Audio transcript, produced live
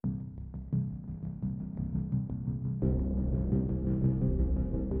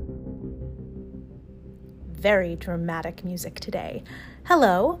very dramatic music today.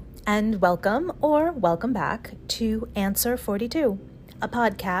 Hello, and welcome or welcome back to Answer 42, a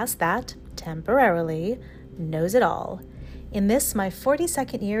podcast that, temporarily, knows it all. In this, my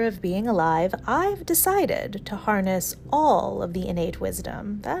 42nd year of being alive, I've decided to harness all of the innate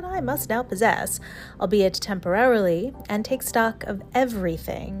wisdom that I must now possess, albeit temporarily, and take stock of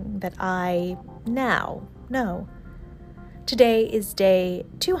everything that I now know. Today is day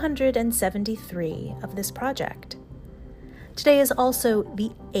 273 of this project. Today is also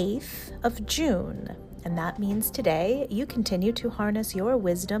the 8th of June, and that means today you continue to harness your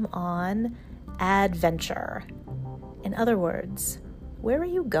wisdom on adventure. In other words, where are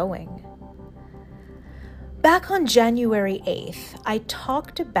you going? Back on January 8th, I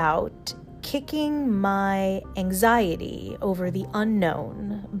talked about kicking my anxiety over the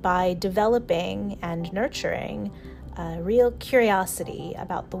unknown by developing and nurturing a real curiosity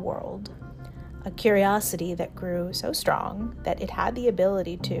about the world. A curiosity that grew so strong that it had the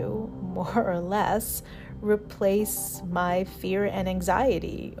ability to, more or less, replace my fear and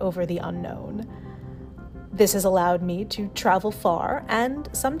anxiety over the unknown. This has allowed me to travel far and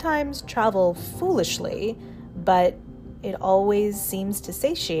sometimes travel foolishly, but it always seems to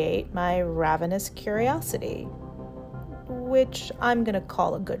satiate my ravenous curiosity, which I'm going to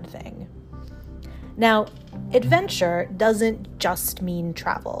call a good thing. Now, adventure doesn't just mean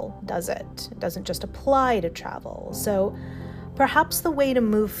travel, does it? It doesn't just apply to travel. So perhaps the way to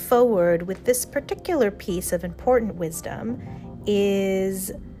move forward with this particular piece of important wisdom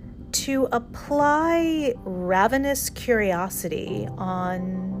is to apply ravenous curiosity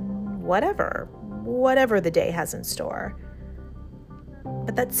on whatever the day has in store.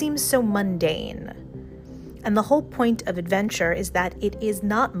 But that seems so mundane. And the whole point of adventure is that it is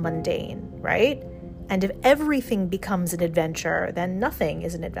not mundane, right? And if everything becomes an adventure, then nothing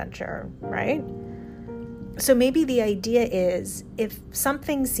is an adventure, right? So maybe the idea is if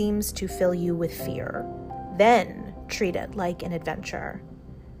something seems to fill you with fear, then treat it like an adventure.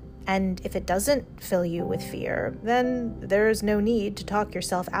 And if it doesn't fill you with fear, then there's no need to talk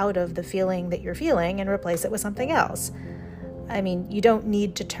yourself out of the feeling that you're feeling and replace it with something else. I mean, you don't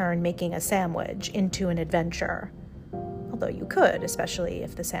need to turn making a sandwich into an adventure. Although you could, especially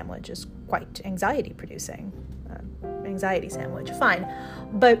if the sandwich is quite anxiety-producing. Anxiety sandwich, fine.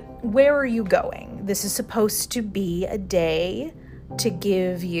 But where are you going? This is supposed to be a day to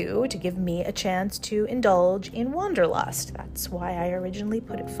give me a chance to indulge in wanderlust. That's why I originally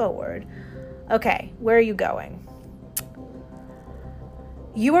put it forward. Okay, where are you going?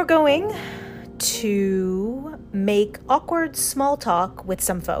 You are going to make awkward small talk with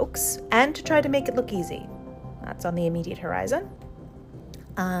some folks and to try to make it look easy. That's on the immediate horizon.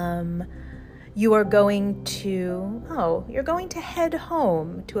 You're going to head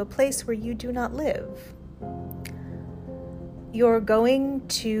home to a place where you do not live. You're going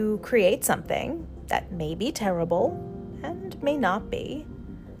to create something that may be terrible and may not be.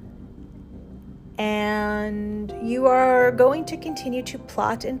 And you are going to continue to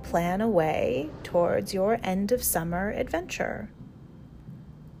plot and plan a way towards your end of summer adventure.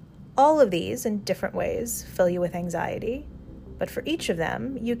 All of these, in different ways, fill you with anxiety, but for each of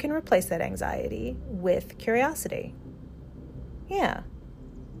them, you can replace that anxiety with curiosity. Yeah.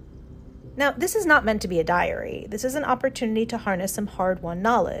 Now, this is not meant to be a diary. This is an opportunity to harness some hard-won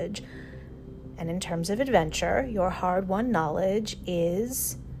knowledge. And in terms of adventure, your hard-won knowledge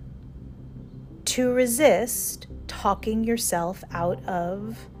is to resist talking yourself out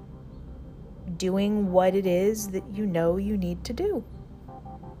of doing what it is that you know you need to do.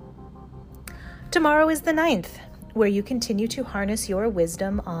 Tomorrow is the 9th, where you continue to harness your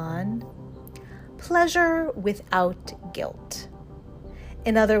wisdom on pleasure without guilt.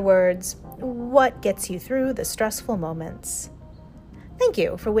 In other words, what gets you through the stressful moments. Thank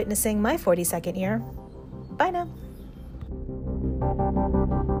you for witnessing my 42nd year. Bye now.